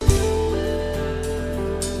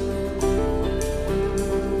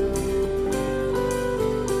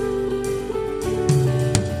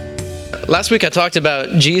Last week I talked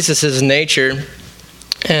about Jesus' nature,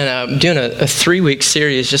 and I'm doing a 3-week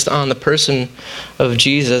series just on the person of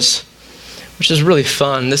Jesus, which is really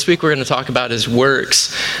fun. This week we're going to talk about his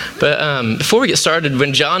works. But before we get started,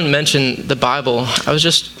 when John mentioned the Bible, I was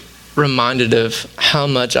just reminded of how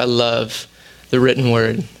much I love the written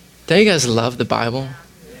word. Don't you guys love the Bible?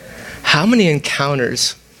 How many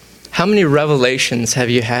encounters, how many revelations have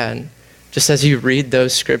you had just as you read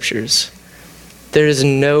those scriptures? There is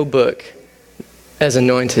no book as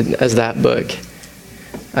anointed as that book.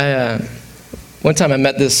 One time I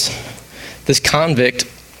met this convict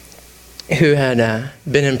who had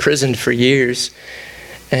been imprisoned for years,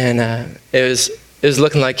 and it was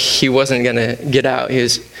looking like he wasn't going to get out. He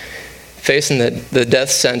was facing the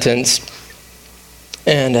death sentence,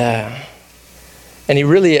 and he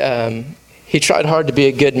really he tried hard to be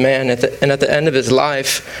a good man. And at the end of his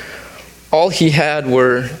life, all he had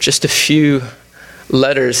were just a few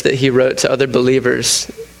letters that he wrote to other believers.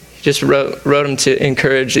 He just wrote them to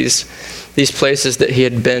encourage these places that he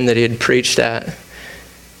had been, that he had preached at.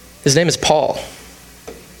 His name is Paul.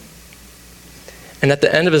 And at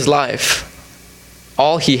the end of his life,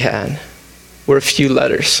 all he had were a few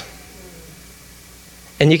letters.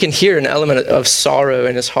 And you can hear an element of sorrow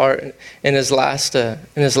in his heart in his last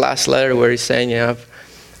letter, where he's saying,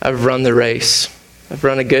 I've run the race. I've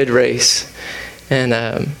run a good race.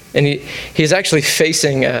 And he's actually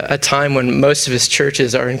facing a time when most of his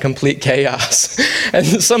churches are in complete chaos. And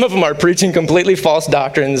some of them are preaching completely false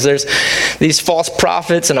doctrines. There's these false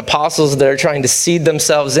prophets and apostles that are trying to seed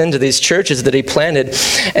themselves into these churches that he planted.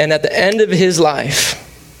 And at the end of his life,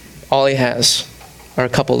 all he has are a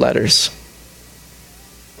couple letters.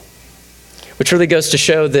 Which really goes to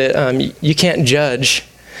show that you can't judge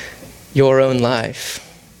your own life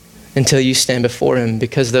until you stand before him,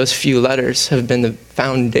 because those few letters have been the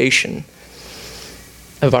foundation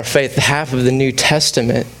of our faith. Half of the New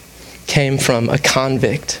Testament came from a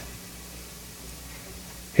convict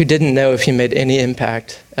who didn't know if he made any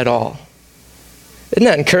impact at all. Isn't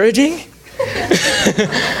that encouraging?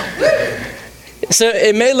 So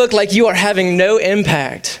it may look like you are having no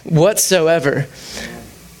impact whatsoever,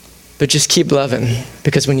 but just keep loving,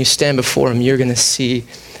 because when you stand before him, you're going to see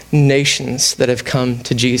nations that have come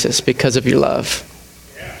to Jesus because of your love.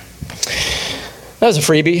 That was a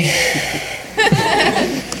freebie.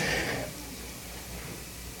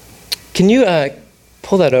 Can you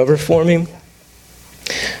pull that over for me?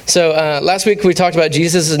 So last week we talked about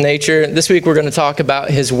Jesus' nature. This week we're going to talk about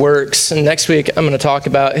his works. And next week I'm going to talk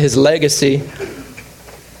about his legacy.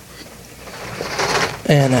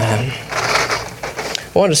 And I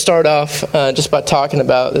wanted to start off just by talking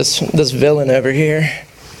about this villain over here.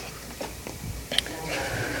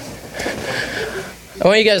 I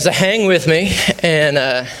want you guys to hang with me and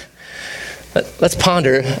let's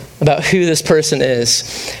ponder about who this person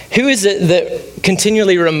is. Who is it that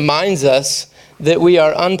continually reminds us that we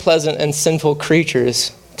are unpleasant and sinful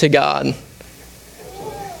creatures to God?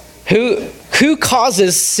 Who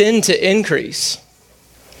causes sin to increase?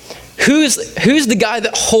 Who's the guy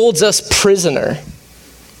that holds us prisoner?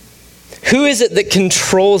 Who is it that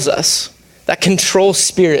controls us? That control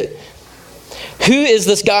spirit? Who is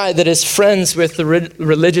this guy that is friends with the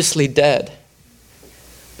religiously dead?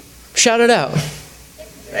 Shout it out.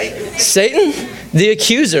 Satan? The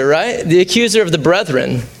accuser, right? The accuser of the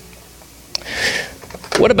brethren.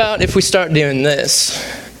 What about if we start doing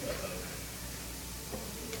this?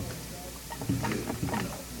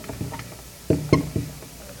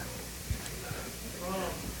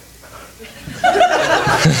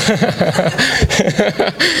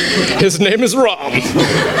 His name is Rom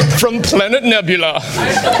from Planet Nebula.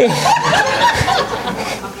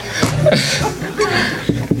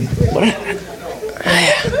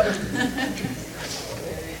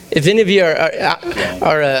 If any of you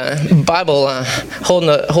are Bible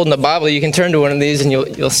holding the Bible, you can turn to one of these and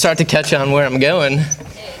you'll start to catch on where I'm going.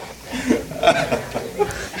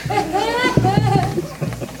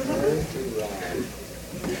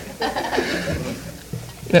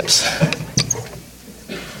 Oops.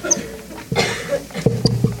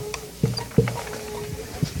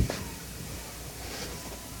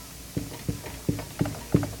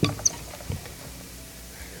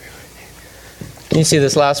 Can you see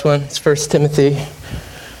this last one? It's 1 Timothy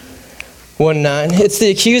 1:9. It's the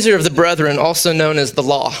accuser of the brethren, also known as the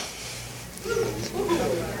law.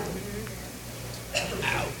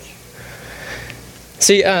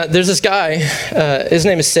 See, there's this guy, his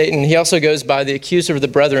name is Satan. He also goes by the accuser of the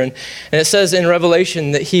brethren. And it says in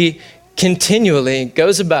Revelation that he continually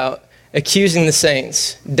goes about accusing the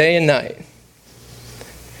saints day and night.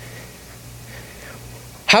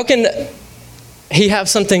 How can he have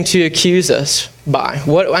something to accuse us by?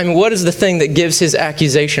 What is the thing that gives his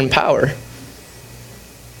accusation power?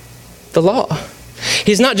 The law.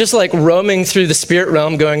 He's not just like roaming through the spirit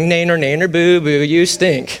realm going, naner, boo, boo, you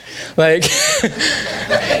stink. Like,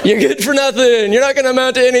 you're good for nothing. You're not going to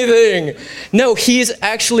amount to anything. No, he's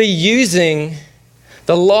actually using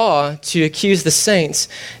the law to accuse the saints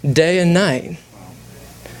day and night.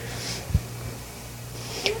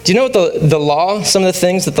 Do you know what the law, some of the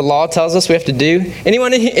things that the law tells us we have to do?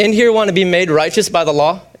 Anyone in here want to be made righteous by the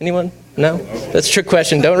law? Anyone? No? That's a trick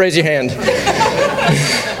question. Don't raise your hand.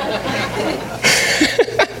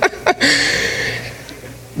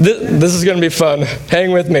 This is going to be fun.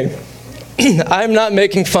 Hang with me. I'm not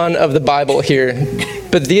making fun of the Bible here,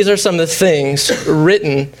 but these are some of the things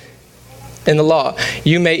written in the law.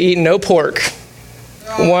 You may eat no pork.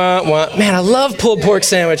 Wah, wah. Man, I love pulled pork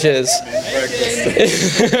sandwiches.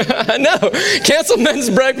 I know. Cancel men's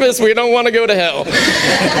breakfast. We don't want to go to hell.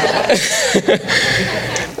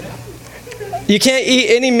 You can't eat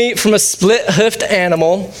any meat from a split-hoofed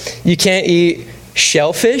animal. You can't eat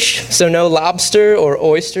shellfish, so no lobster or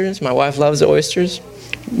oysters. My wife loves oysters.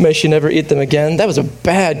 May she never eat them again. That was a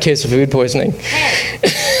bad case of food poisoning.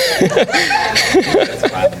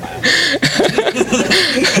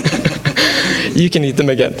 You can eat them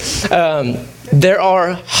again. There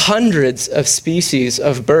are hundreds of species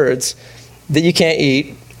of birds that you can't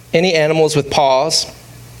eat. Any animals with paws.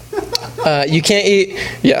 You can't eat,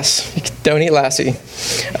 yes, don't eat lassie.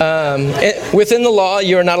 Within the law,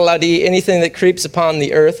 you are not allowed to eat anything that creeps upon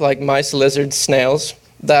the earth, like mice, lizards, snails.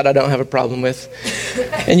 That I don't have a problem with.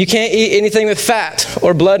 And you can't eat anything with fat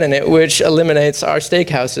or blood in it, which eliminates our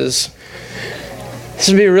steakhouses. This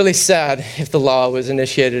would be really sad if the law was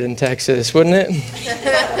initiated in Texas, wouldn't it?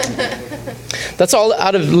 That's all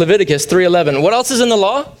out of Leviticus 3:11. What else is in the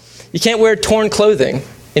law? You can't wear torn clothing.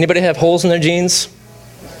 Anybody have holes in their jeans?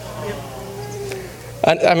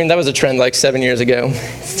 I mean, that was a trend like 7 years ago.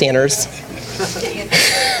 Sinners.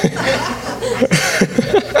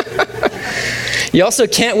 You also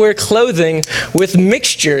can't wear clothing with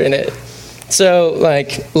mixture in it. So, like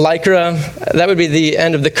lycra, that would be the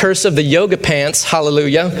end of the curse of the yoga pants.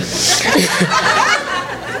 Hallelujah.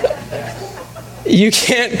 You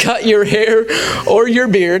can't cut your hair or your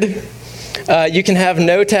beard. You can have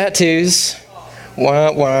no tattoos.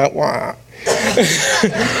 Wah, wah, wah.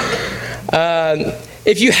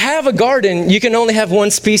 If you have a garden, you can only have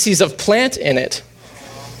one species of plant in it.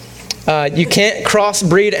 You can't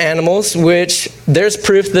crossbreed animals, which there's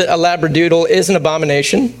proof that a Labradoodle is an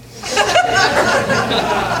abomination.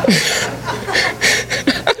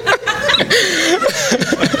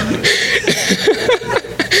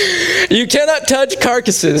 You cannot touch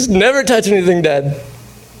carcasses. Never touch anything dead.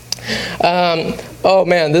 Oh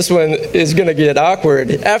man, this one is going to get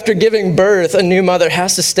awkward. After giving birth, a new mother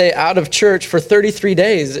has to stay out of church for 33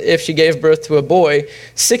 days if she gave birth to a boy,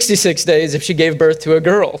 66 days if she gave birth to a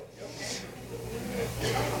girl.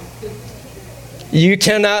 You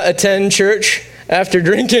cannot attend church after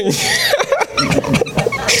drinking.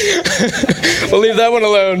 We'll leave that one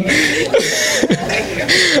alone.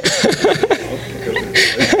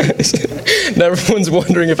 Everyone's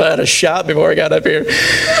wondering if I had a shot before I got up here.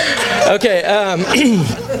 Okay,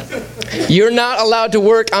 you're not allowed to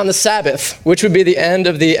work on the Sabbath, which would be the end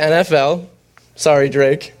of the NFL. Sorry,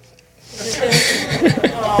 Drake.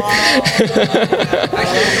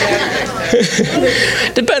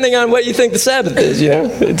 Depending on what you think the Sabbath is, you know.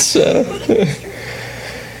 It's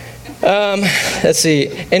let's see.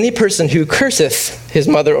 Any person who curseth his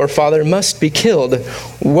mother or father must be killed.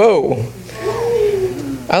 Whoa.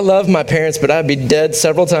 I love my parents, but I'd be dead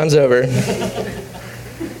several times over.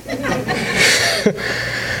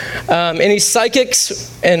 Any psychics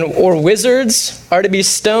or wizards are to be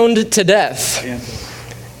stoned to death.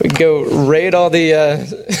 We go raid all the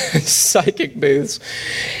psychic booths.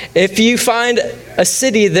 If you find a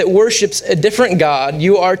city that worships a different god,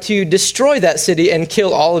 you are to destroy that city and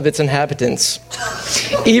kill all of its inhabitants,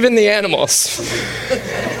 even the animals.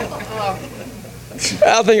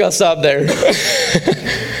 I think I'll stop there.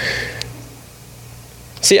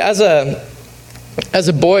 See, as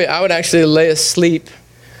a boy, I would actually lay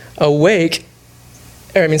I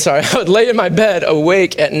would lay in my bed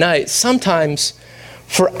awake at night, sometimes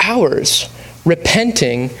for hours,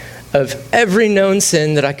 repenting of every known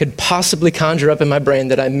sin that I could possibly conjure up in my brain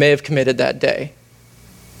that I may have committed that day.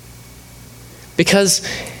 Because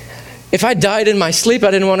if I died in my sleep,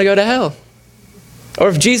 I didn't want to go to hell. Or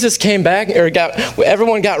if Jesus came back or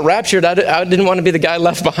everyone got raptured, I didn't want to be the guy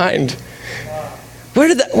left behind. Where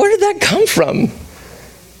did that come from?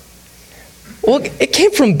 Well, it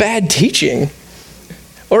came from bad teaching.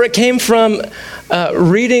 Or it came from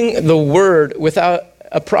reading the word without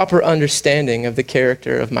a proper understanding of the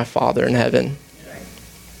character of my Father in heaven.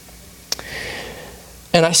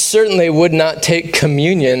 And I certainly would not take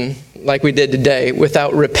communion like we did today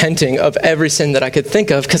without repenting of every sin that I could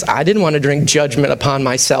think of, because I didn't want to bring judgment upon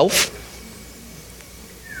myself.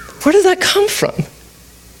 Where does that come from?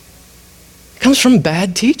 It comes from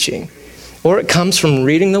bad teaching, or it comes from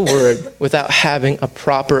reading the word without having a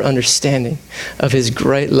proper understanding of his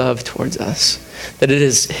great love towards us, that it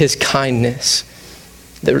is his kindness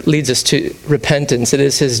that leads us to repentance. It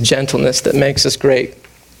is his gentleness that makes us great.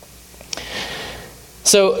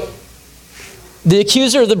 So, the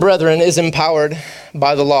accuser of the brethren is empowered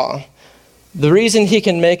by the law. The reason he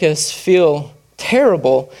can make us feel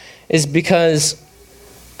terrible is because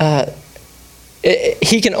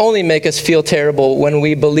he can only make us feel terrible when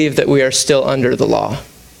we believe that we are still under the law.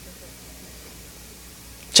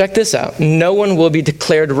 Check this out. No one will be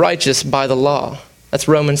declared righteous by the law. That's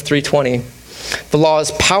Romans 3:20. The law is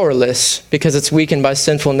powerless because it's weakened by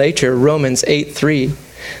sinful nature. Romans 8:3.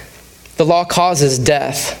 The law causes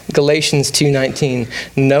death. Galatians 2:19.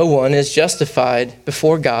 No one is justified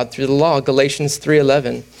before God through the law. Galatians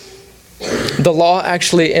 3:11. The law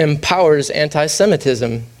actually empowers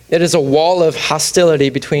anti-Semitism. It is a wall of hostility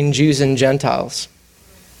between Jews and Gentiles.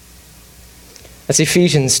 That's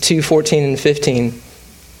Ephesians 2:14 and 15.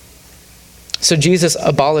 So Jesus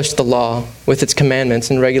abolished the law with its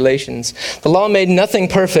commandments and regulations. The law made nothing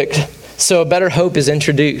perfect, so a better hope is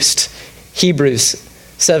introduced. Hebrews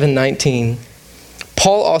 7:19.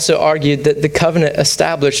 Paul also argued that the covenant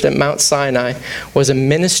established at Mount Sinai was a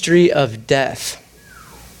ministry of death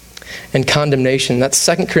and condemnation. That's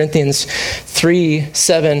 2 Corinthians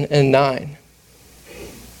 3:7 and 9.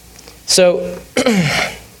 So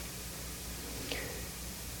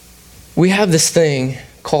we have this thing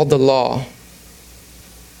called the law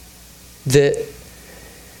that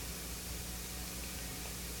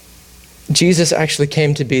Jesus actually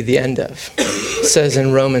came to be the end of. It says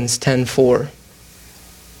in Romans 10:4.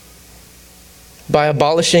 By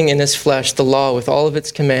abolishing in his flesh the law with all of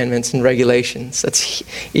its commandments and regulations. That's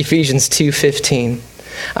Ephesians 2:15.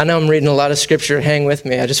 I know I'm reading a lot of scripture. Hang with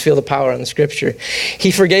me. I just feel the power on the scripture.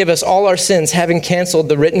 He forgave us all our sins, having canceled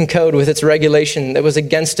the written code with its regulation that was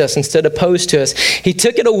against us and stood opposed to us. He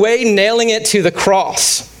took it away, nailing it to the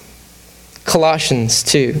cross. Colossians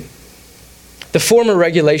 2. The former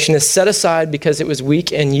regulation is set aside because it was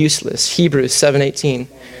weak and useless. Hebrews 7:18.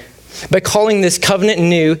 By calling this covenant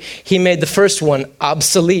new, he made the first one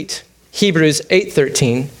obsolete. Hebrews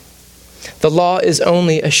 8:13. The law is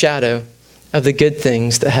only a shadow of the good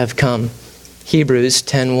things that have come. Hebrews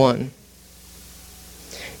 10:1.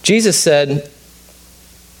 Jesus said,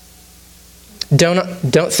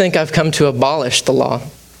 Don't think I've come to abolish the law.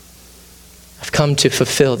 I've come to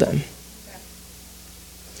fulfill them.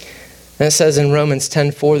 And it says in Romans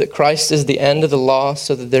 10:4 that Christ is the end of the law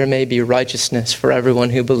so that there may be righteousness for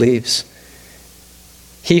everyone who believes.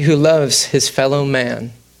 He who loves his fellow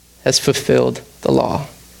man has fulfilled the law.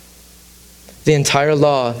 The entire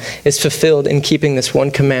law is fulfilled in keeping this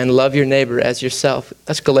one command, love your neighbor as yourself.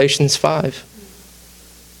 That's Galatians 5.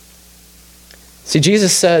 See,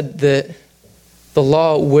 Jesus said that the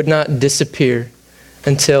law would not disappear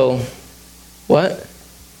until, what?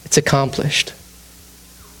 It's accomplished.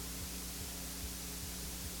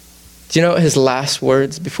 Do you know what his last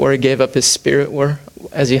words before he gave up his spirit were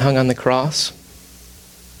as he hung on the cross?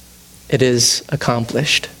 It is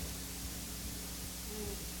accomplished.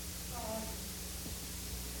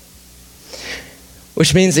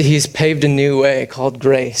 Which means that he's paved a new way called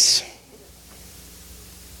grace.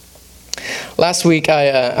 Last week I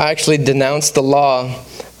actually denounced the law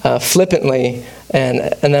flippantly, and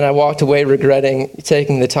then I walked away regretting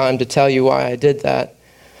taking the time to tell you why I did that.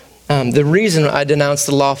 The reason I denounce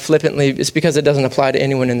the law flippantly is because it doesn't apply to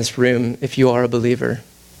anyone in this room if you are a believer.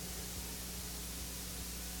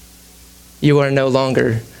 You are no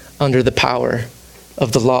longer under the power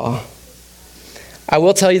of the law. I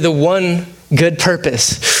will tell you the one good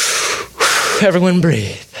purpose. Everyone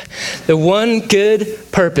breathe. The one good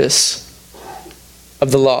purpose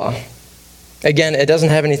of the law. Again, it doesn't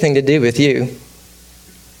have anything to do with you.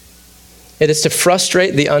 It is to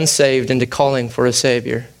frustrate the unsaved into calling for a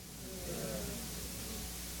Savior.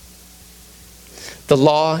 The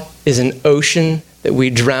law is an ocean that we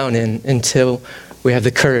drown in until we have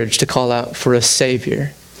the courage to call out for a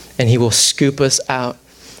Savior. And he will scoop us out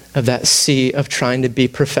of that sea of trying to be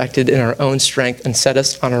perfected in our own strength and set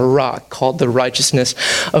us on a rock called the righteousness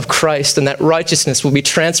of Christ. And that righteousness will be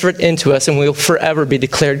transferred into us and we will forever be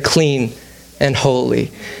declared clean and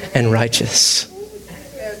holy and righteous.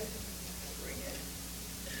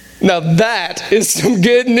 Now that is some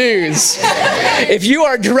good news. If you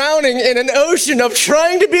are drowning in an ocean of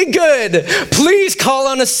trying to be good, please call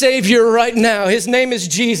on a Savior right now. His name is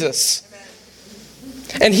Jesus.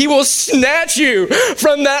 And he will snatch you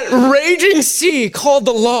from that raging sea called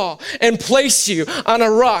the law and place you on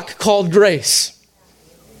a rock called grace.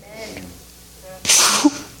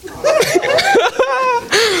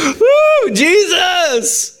 Woo,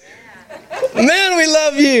 Jesus! Man, we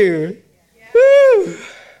love you. Woo.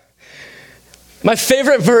 My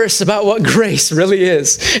favorite verse about what grace really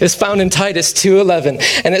is found in Titus 2:11.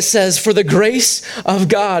 And it says, "For the grace of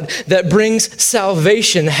God that brings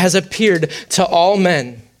salvation has appeared to all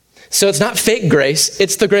men." So it's not fake grace,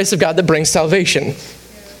 it's the grace of God that brings salvation.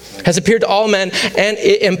 Has appeared to all men, and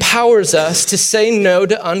it empowers us to say no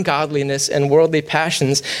to ungodliness and worldly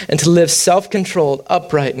passions and to live self-controlled,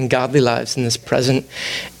 upright, and godly lives in this present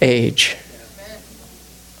age.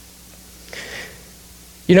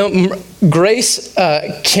 You know, grace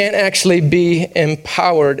can't actually be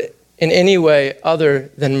empowered in any way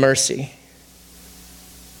other than mercy.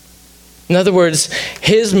 In other words,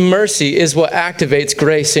 his mercy is what activates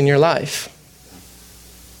grace in your life.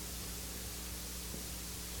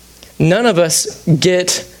 None of us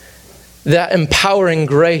get that empowering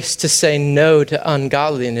grace to say no to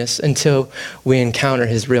ungodliness until we encounter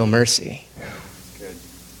his real mercy.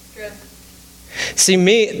 See,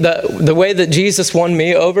 the way that Jesus won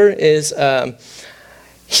me over is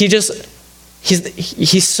he's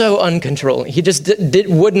so uncontrolling. He just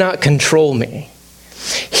would not control me.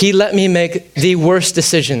 He let me make the worst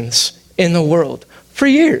decisions in the world for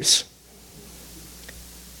years.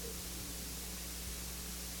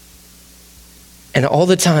 And all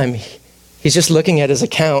the time, he's just looking at his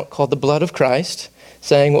account called the blood of Christ,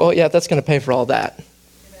 saying, well, yeah, that's going to pay for all that.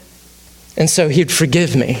 And so he'd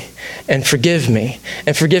forgive me and forgive me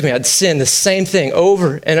and forgive me. I'd sin the same thing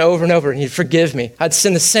over and over and over, and he'd forgive me. I'd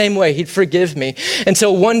sin the same way, he'd forgive me.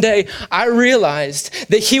 Until one day I realized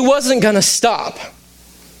that he wasn't going to stop.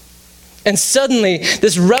 And suddenly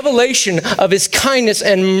this revelation of his kindness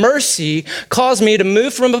and mercy caused me to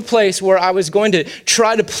move from a place where I was going to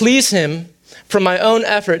try to please him from my own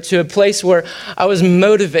effort to a place where I was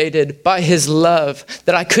motivated by his love,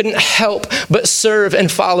 that I couldn't help but serve and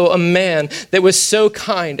follow a man that was so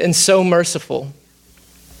kind and so merciful.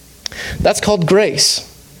 That's called grace.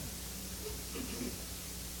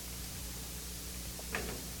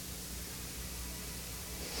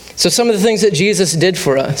 So some of the things that Jesus did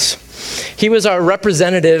for us, he was our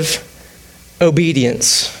representative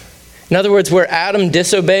obedience. In other words, where Adam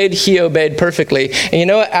disobeyed, he obeyed perfectly. And you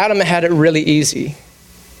know what? Adam had it really easy.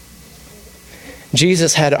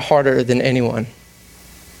 Jesus had it harder than anyone.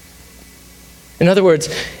 In other words,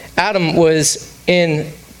 Adam was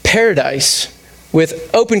in paradise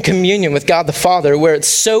with open communion with God the Father, where it's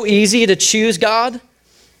so easy to choose God,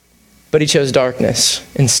 but he chose darkness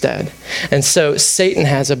instead. And so Satan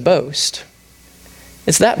has a boast.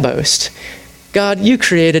 It's that boast. God, you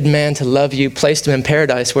created man to love you, placed him in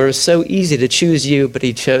paradise where it was so easy to choose you, but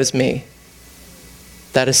he chose me.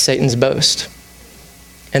 That is Satan's boast.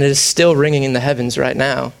 And it is still ringing in the heavens right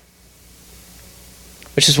now.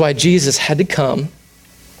 Which is why Jesus had to come,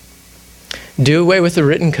 do away with the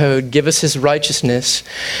written code, give us his righteousness.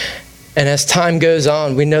 And as time goes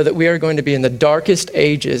on, we know that we are going to be in the darkest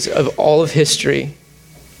ages of all of history.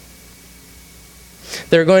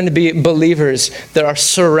 There are going to be believers that are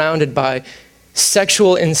surrounded by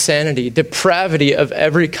sexual insanity, depravity of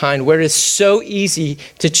every kind, where it is so easy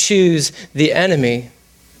to choose the enemy,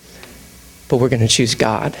 but we're going to choose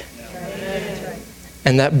God.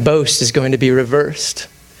 And that boast is going to be reversed.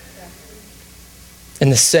 And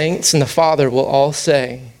the saints and the Father will all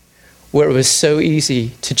say, where it was so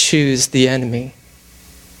easy to choose the enemy,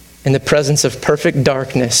 in the presence of perfect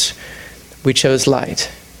darkness, we chose light.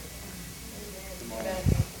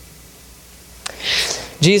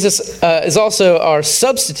 Jesus is also our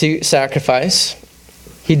substitute sacrifice.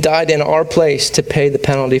 He died in our place to pay the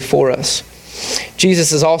penalty for us.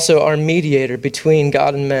 Jesus is also our mediator between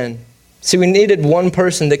God and men. See, we needed one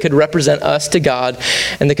person that could represent us to God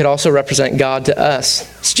and that could also represent God to us.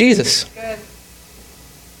 It's Jesus. Good.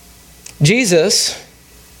 Jesus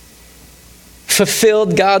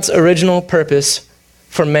fulfilled God's original purpose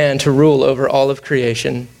for man to rule over all of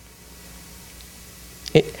creation.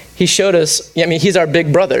 He showed us, he's our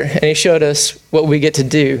big brother, and he showed us what we get to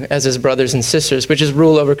do as his brothers and sisters, which is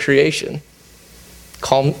rule over creation.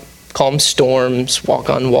 Calm storms, walk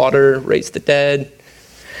on water, raise the dead,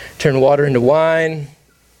 turn water into wine.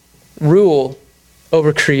 Rule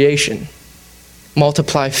over creation.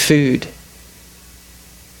 Multiply food.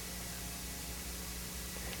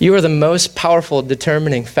 You are the most powerful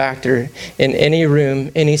determining factor in any room,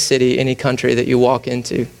 any city, any country that you walk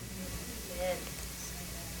into.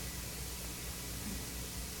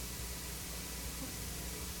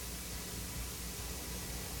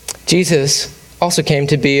 Jesus also came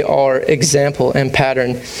to be our example and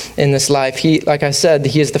pattern in this life. He, like I said,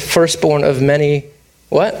 he is the firstborn of many,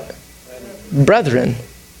 what? Brethren.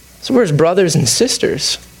 So we're his brothers and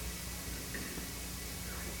sisters.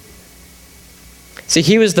 See,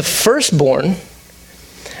 he was the firstborn,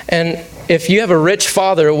 and if you have a rich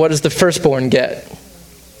father, what does the firstborn get?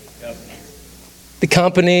 The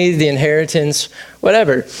company, the inheritance,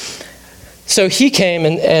 whatever. So he came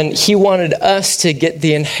and he wanted us to get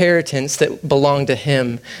the inheritance that belonged to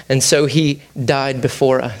him. And so he died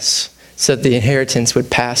before us so that the inheritance would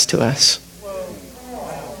pass to us.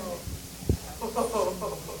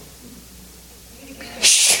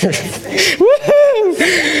 Woohoo!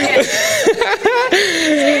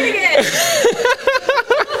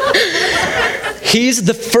 He's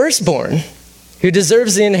the firstborn who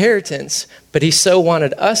deserves the inheritance, but he so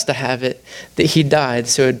wanted us to have it that he died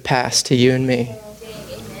so it would pass to you and me.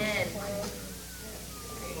 Amen.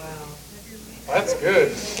 Wow. That's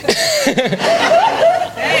good.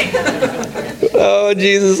 Oh,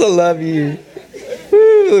 Jesus, I love you.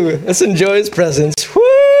 Woo. Let's enjoy his presence.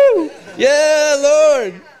 Woo! Yeah,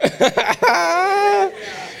 Lord.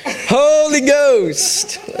 Holy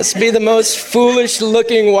Ghost. Let's be the most foolish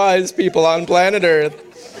looking wise people on planet Earth.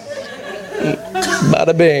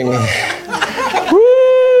 Bada bing. Woo!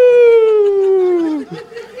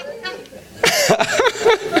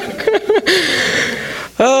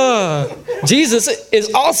 Oh, Jesus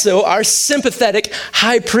is also our sympathetic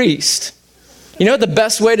high priest. You know what the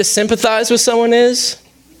best way to sympathize with someone is?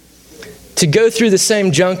 To go through the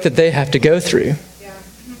same junk that they have to go through.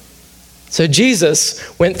 So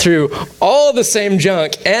Jesus went through all the same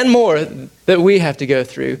junk and more that we have to go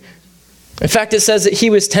through. In fact, it says that he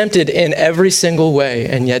was tempted in every single way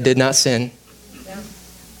and yet did not sin.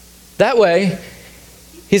 That way,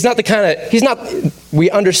 we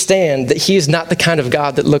understand that he is not the kind of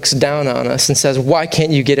God that looks down on us and says, why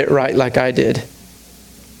can't you get it right like I did?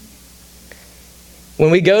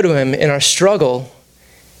 When we go to him in our struggle,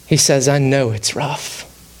 he says, I know it's rough.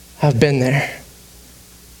 I've been there.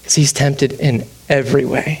 Because he's tempted in every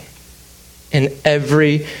way. In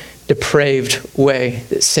every depraved way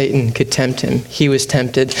that Satan could tempt him. He was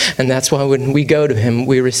tempted. And that's why when we go to him,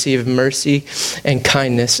 we receive mercy and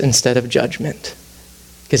kindness instead of judgment.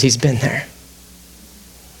 Because he's been there.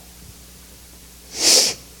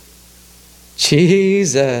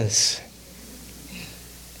 Jesus.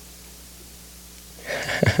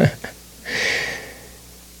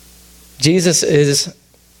 Jesus is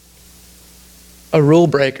a rule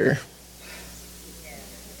breaker.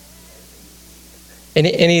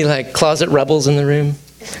 Any like closet rebels in the room?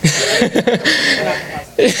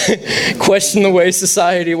 Question the way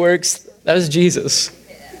society works. That was Jesus.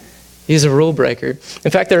 He's a rule breaker.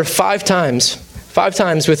 In fact, there are five times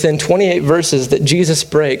within 28 verses that Jesus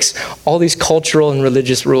breaks all these cultural and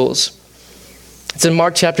religious rules. It's in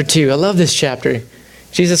Mark chapter 2. I love this chapter.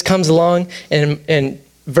 Jesus comes along and in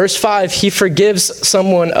verse 5, he forgives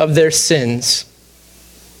someone of their sins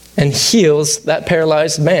and heals that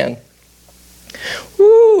paralyzed man.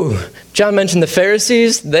 Woo! John mentioned the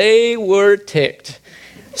Pharisees. They were ticked.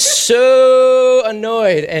 So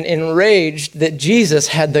annoyed and enraged that Jesus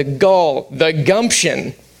had the gall, the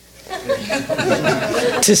gumption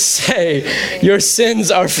to say, your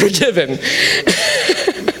sins are forgiven.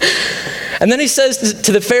 And then he says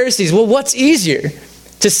to the Pharisees, well, what's easier?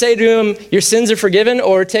 To say to him, your sins are forgiven,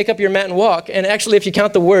 or take up your mat and walk? And actually, if you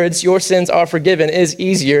count the words, your sins are forgiven, is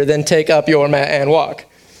easier than take up your mat and walk.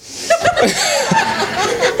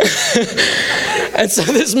 And so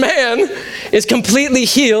this man is completely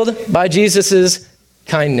healed by Jesus'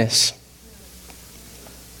 kindness.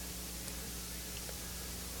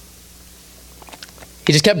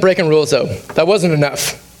 He just kept breaking rules, though. That wasn't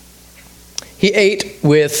enough. He ate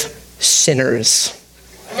with sinners.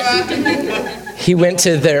 He went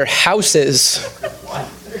to their houses.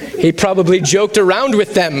 He probably joked around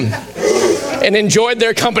with them and enjoyed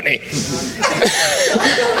their company.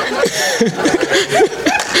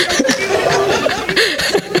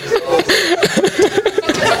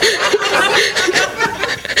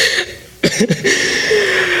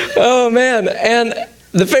 Oh man, and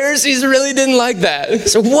the Pharisees really didn't like that.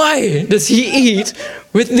 So why does he eat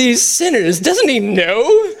with these sinners? Doesn't he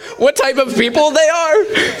know what type of people they are?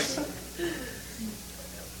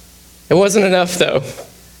 It wasn't enough though.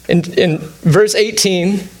 In verse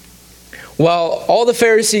 18, While all the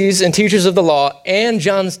Pharisees and teachers of the law and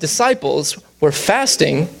John's disciples were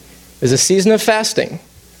fasting, it was a season of fasting.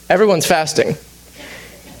 Everyone's fasting.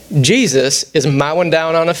 Jesus is mowing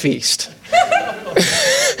down on a feast.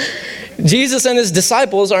 Jesus and his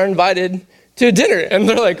disciples are invited to a dinner, and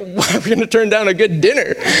they're like, why are we going to turn down a good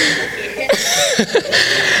dinner?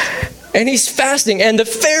 And he's fasting, and the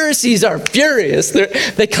Pharisees are furious.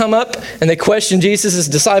 They come up and they question Jesus'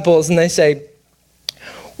 disciples, and they say,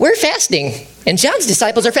 we're fasting, and John's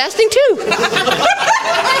disciples are fasting too.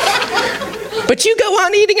 But you go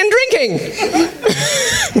on eating and drinking.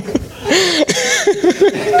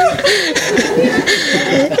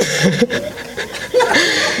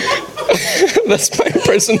 That's my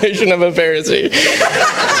impersonation of a Pharisee.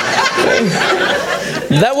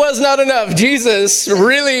 That was not enough. Jesus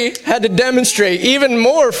really had to demonstrate even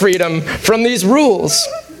more freedom from these rules.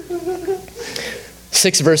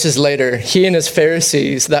 6 verses later, he and his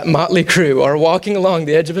Pharisees, that motley crew, are walking along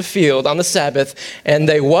the edge of a field on the Sabbath, and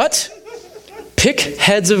they what? Pick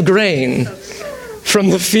heads of grain from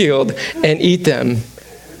the field and eat them,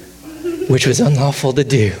 which was unlawful to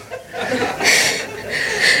do.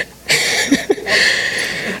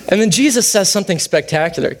 And then Jesus says something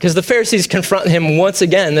spectacular, because the Pharisees confront him once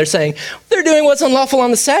again. They're saying, they're doing what's unlawful on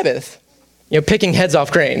the Sabbath, picking heads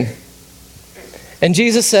off grain. And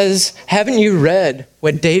Jesus says, haven't you read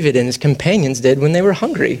what David and his companions did when they were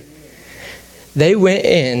hungry? They went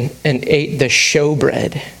in and ate the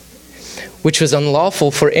showbread, which was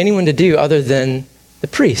unlawful for anyone to do other than the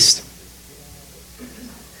priest.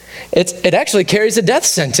 It actually carries a death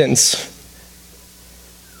sentence.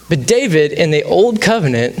 But David in the old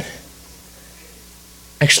covenant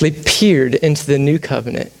actually peered into the new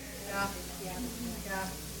covenant.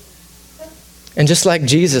 And just like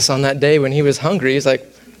Jesus on that day when he was hungry, he's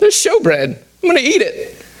like, there's showbread. I'm going to eat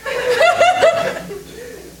it.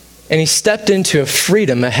 And he stepped into a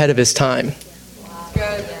freedom ahead of his time.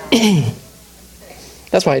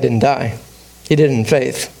 That's why he didn't die. He did it in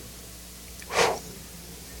faith.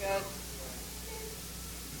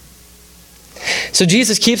 So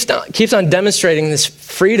Jesus keeps on demonstrating this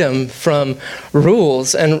freedom from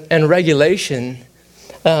rules and regulation.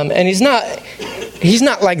 And he's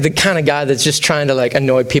not like the kind of guy that's just trying to like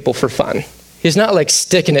annoy people for fun. He's not like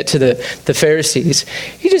sticking it to the Pharisees.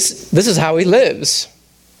 This is how he lives.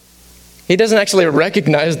 He doesn't actually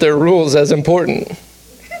recognize their rules as important.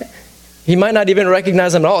 He might not even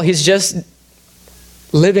recognize them at all. He's just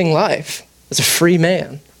living life as a free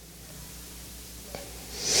man.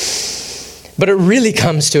 But it really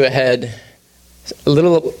comes to a head a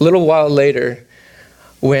little while later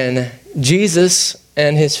when Jesus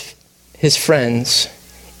and his friends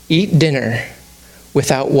eat dinner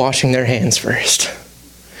without washing their hands first.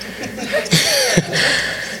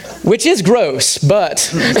 Which is gross,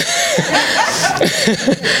 but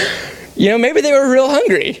maybe they were real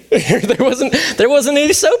hungry. there wasn't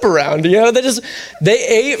any soap around. They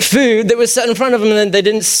ate food that was set in front of them, and then they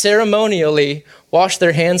didn't ceremonially wash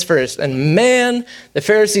their hands first. And man, the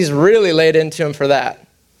Pharisees really laid into him for that.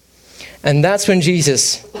 And that's when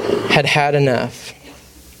Jesus had enough.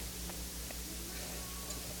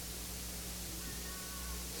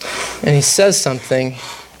 And he says something.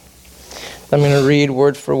 I'm going to read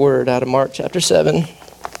word for word out of Mark chapter 7.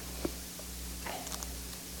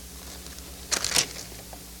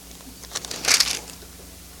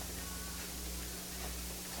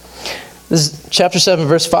 This is chapter 7,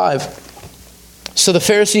 verse 5. So the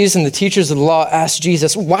Pharisees and the teachers of the law asked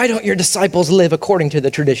Jesus, why don't your disciples live according to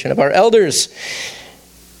the tradition of our elders,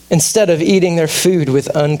 instead of eating their food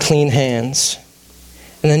with unclean hands?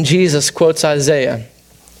 And then Jesus quotes Isaiah.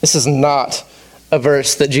 This is not a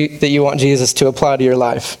verse that you want Jesus to apply to your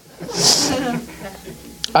life.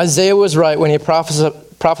 Isaiah was right when he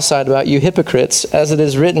prophesied about you hypocrites. As it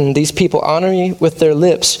is written, these people honor me with their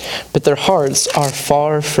lips, but their hearts are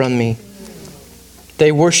far from me.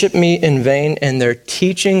 They worship me in vain, and their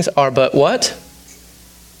teachings are but what?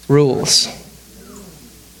 Rules.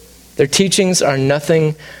 Their teachings are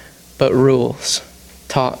nothing but rules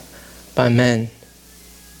taught by men.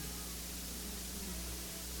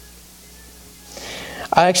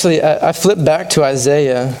 I flipped back to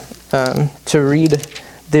Isaiah to read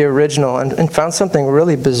the original and found something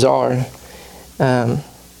really bizarre.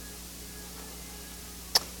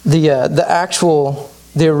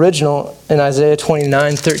 The original in Isaiah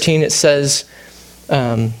 29:13, it says,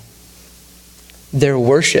 their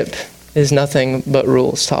worship is nothing but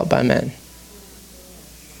rules taught by men.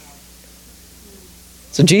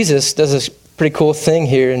 So Jesus does this pretty cool thing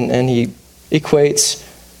here, and he equates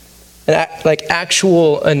like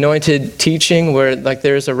actual anointed teaching where like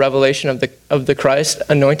there's a revelation of the Christ,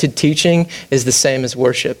 anointed teaching is the same as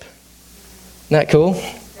worship. Isn't that cool?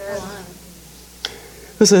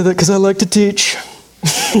 I say that because I like to teach.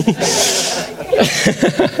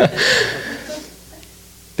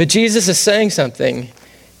 But Jesus is saying something.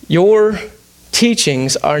 Your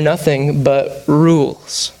teachings are nothing but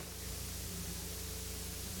rules.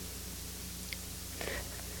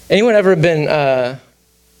 Anyone ever been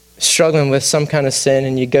struggling with some kind of sin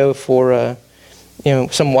and you go for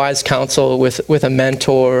some wise counsel with a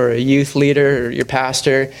mentor or a youth leader or your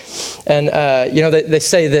pastor, and they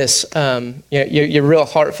say this, you're real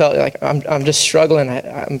heartfelt, like I'm just struggling,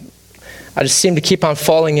 I just seem to keep on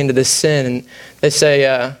falling into this sin, and they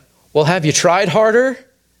say, well, have you tried harder?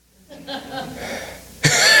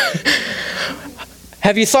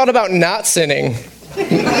 Have you thought about not sinning?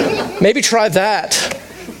 Maybe try that.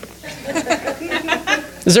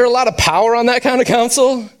 Is there a lot of power on that kind of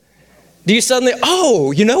counsel? Do you suddenly,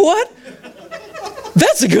 you know what?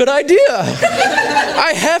 That's a good idea.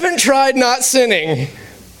 I haven't tried not sinning.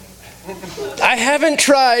 I haven't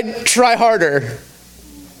tried try harder.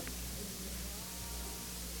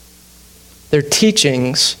 Their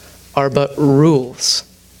teachings are but rules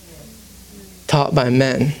taught by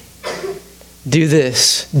men. Do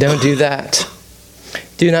this, don't do that.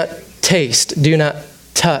 Do not taste, do not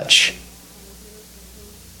touch.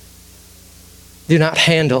 Do not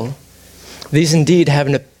handle. These indeed have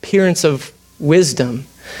an appearance of wisdom,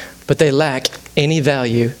 but they lack any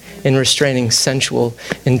value in restraining sensual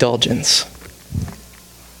indulgence.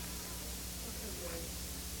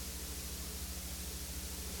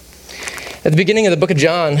 At the beginning of the book of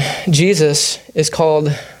John, Jesus is called,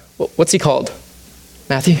 what's he called?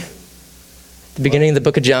 Matthew? At the beginning of the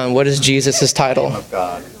book of John, what is Jesus' title? Of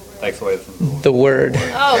God. Takes away from the Word.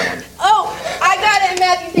 Oh, I got it,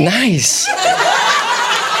 Matthew. Nice.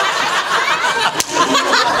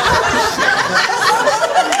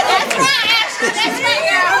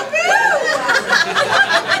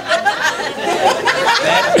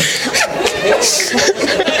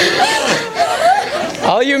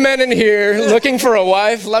 All you men in here looking for a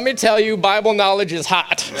wife, let me tell you, Bible knowledge is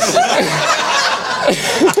hot.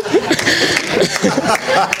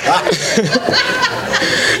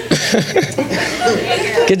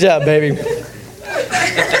 Good job, baby.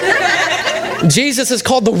 Jesus is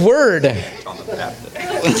called the Word.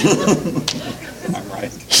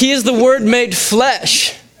 He is the Word made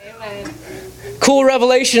flesh. Amen. Cool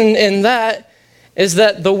revelation in that is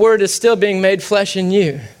that the Word is still being made flesh in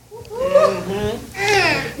you.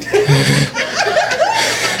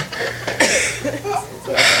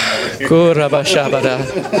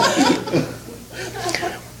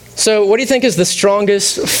 So, what do you think is the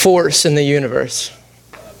strongest force in the universe?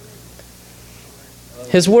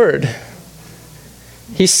 His Word.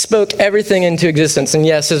 He spoke everything into existence, and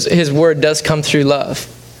yes, his Word does come through love.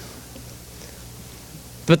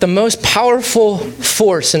 But the most powerful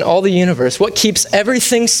force in all the universe, what keeps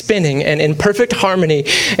everything spinning and in perfect harmony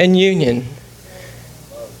and union,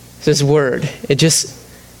 is His Word. It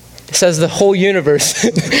says the whole universe.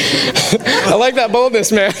 I like that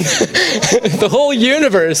boldness, man. The whole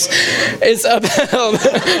universe is upheld.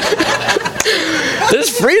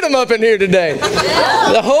 There's freedom up in here today.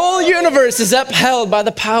 The whole universe is upheld by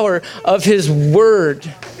the power of His Word.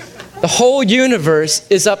 The whole universe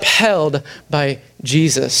is upheld by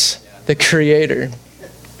Jesus, the Creator.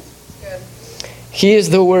 He is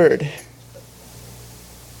the Word.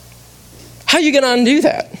 How are you going to undo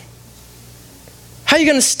that? How are you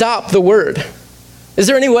going to stop the Word? Is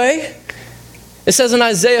there any way? It says in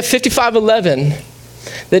Isaiah 55:11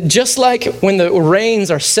 that just like when the rains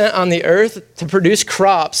are sent on the earth to produce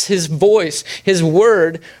crops, His voice, His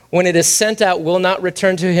Word, when it is sent out, will not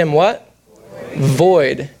return to Him what?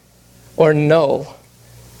 Void or null.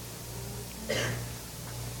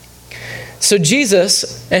 So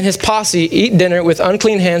Jesus and His posse eat dinner with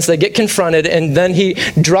unclean hands. They get confronted, and then He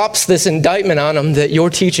drops this indictment on them that your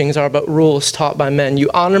teachings are but rules taught by men. You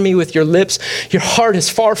honor me with your lips. Your heart is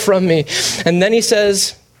far from me. And then He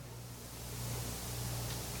says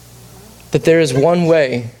that there is one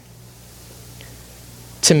way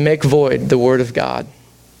to make void the Word of God.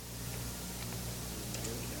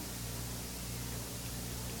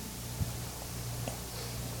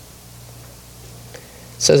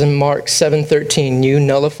 It says in Mark 7:13, you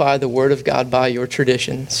nullify the Word of God by your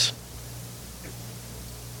traditions.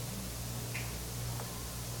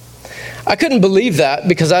 I couldn't believe that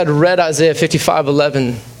because I'd read Isaiah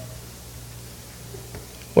 55:11,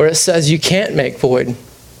 where it says you can't make void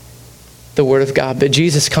the Word of God. But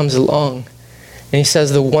Jesus comes along and He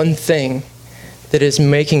says the one thing that is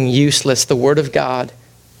making useless the word of God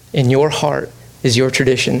in your heart is your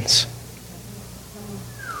traditions.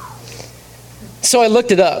 So I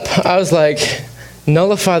looked it up. I was like,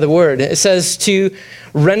 nullify the word. It says to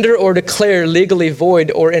render or declare legally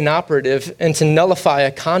void or inoperative, and to nullify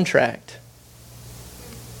a contract.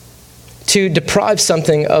 To deprive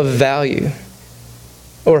something of value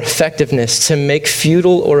or effectiveness, to make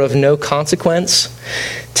futile or of no consequence,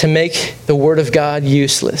 to make the word of God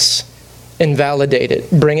useless, invalidate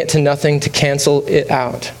it, bring it to nothing, to cancel it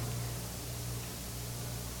out.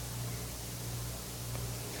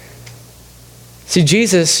 See,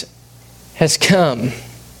 Jesus has come.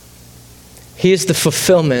 He is the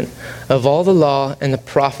fulfillment of all the law and the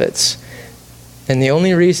prophets. And the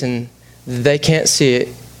only reason they can't see it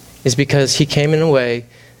is because he came in a way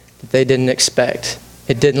that they didn't expect.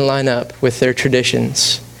 It didn't line up with their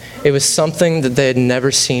traditions. It was something that they had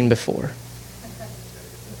never seen before.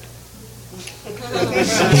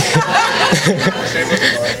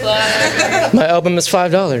 My album is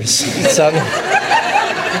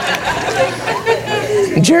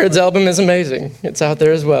 $5. Jared's album is amazing. It's out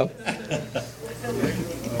there as well.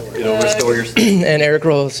 You know, restore yourself. And Eric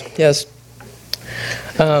Rolls, yes.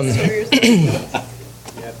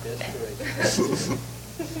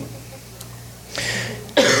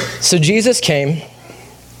 So Jesus came,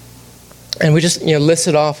 and we just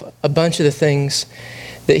listed off a bunch of the things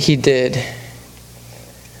that he did.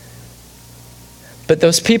 But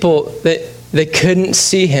those people, they couldn't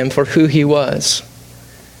see him for who he was,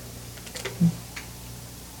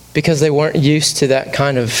 because they weren't used to that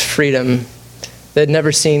kind of freedom. They'd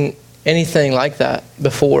never seen anything like that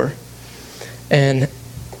before. And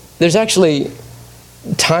there's actually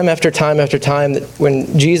time after time after time that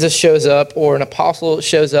when Jesus shows up or an apostle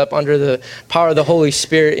shows up under the power of the Holy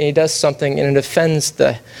Spirit and he does something and it offends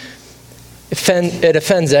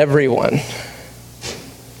everyone.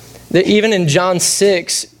 Even in John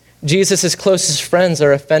 6, Jesus' closest friends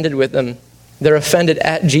are offended with him. They're offended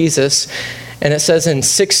at Jesus. And it says in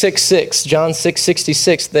 666, John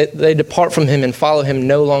 6:66, that they depart from him and follow him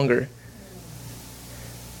no longer.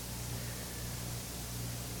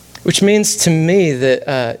 Which means to me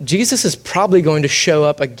that Jesus is probably going to show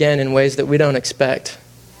up again in ways that we don't expect.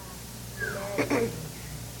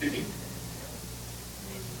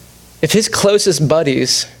 If his closest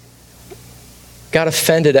buddies got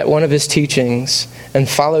offended at one of his teachings and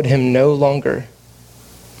followed him no longer,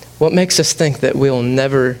 what makes us think that we'll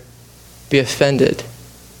never be offended?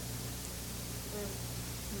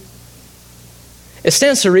 It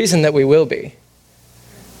stands to reason that we will be.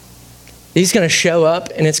 He's going to show up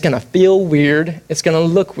and it's going to feel weird. It's going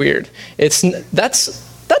to look weird.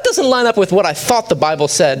 That doesn't line up with what I thought the Bible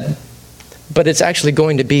said, but it's actually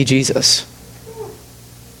going to be Jesus.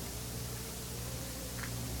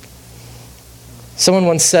 Someone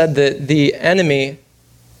once said that the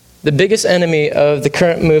biggest enemy of the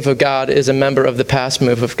current move of God is a member of the past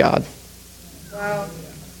move of God. Wow.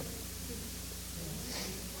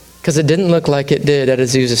 Because it didn't look like it did at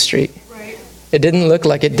Azusa Street. Right. It didn't look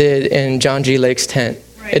like it did in John G. Lake's tent.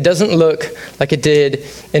 Right. It doesn't look like it did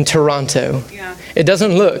in Toronto. Yeah. It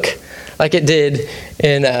doesn't look like it did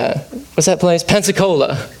in, what's that place?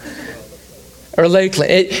 Pensacola. Or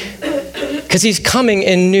Lakeland. Because he's coming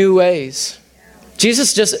in new ways.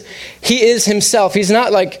 Jesus he is himself. He's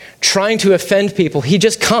not like trying to offend people. He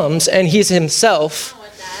just comes and he's himself.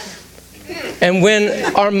 And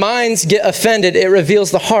when our minds get offended, it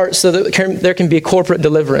reveals the heart so that there can be a corporate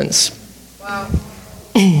deliverance. Wow.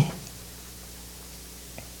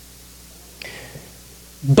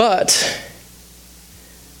 But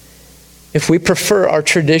if we prefer our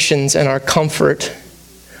traditions and our comfort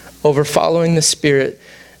over following the Spirit,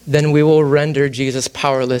 then we will render Jesus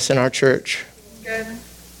powerless in our church. Good.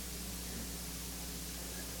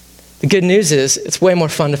 The good news is it's way more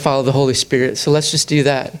fun to follow the Holy Spirit, so let's just do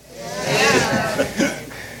that. Yeah.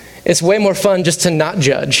 It's way more fun just to not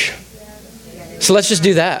judge. So let's just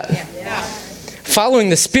do that. Yeah. Following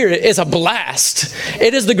the Spirit is a blast.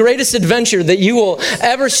 It is the greatest adventure that you will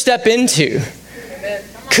ever step into.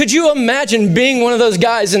 Could you imagine being one of those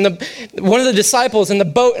guys, one of the disciples in the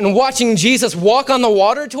boat and watching Jesus walk on the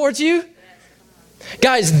water towards you?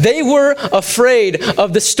 Guys, they were afraid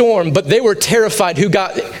of the storm, but they were terrified who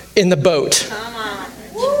got in the boat. Come on.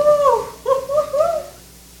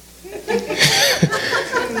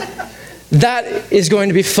 That is going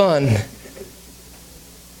to be fun.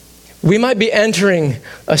 We might be entering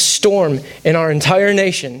a storm in our entire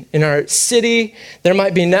nation, in our city. There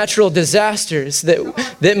might be natural disasters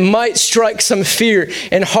that might strike some fear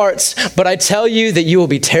in hearts, but I tell you that you will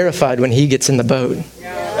be terrified when he gets in the boat.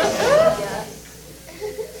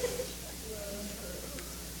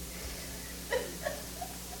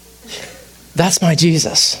 That's my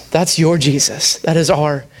Jesus. That's your Jesus. That is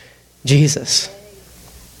our Jesus.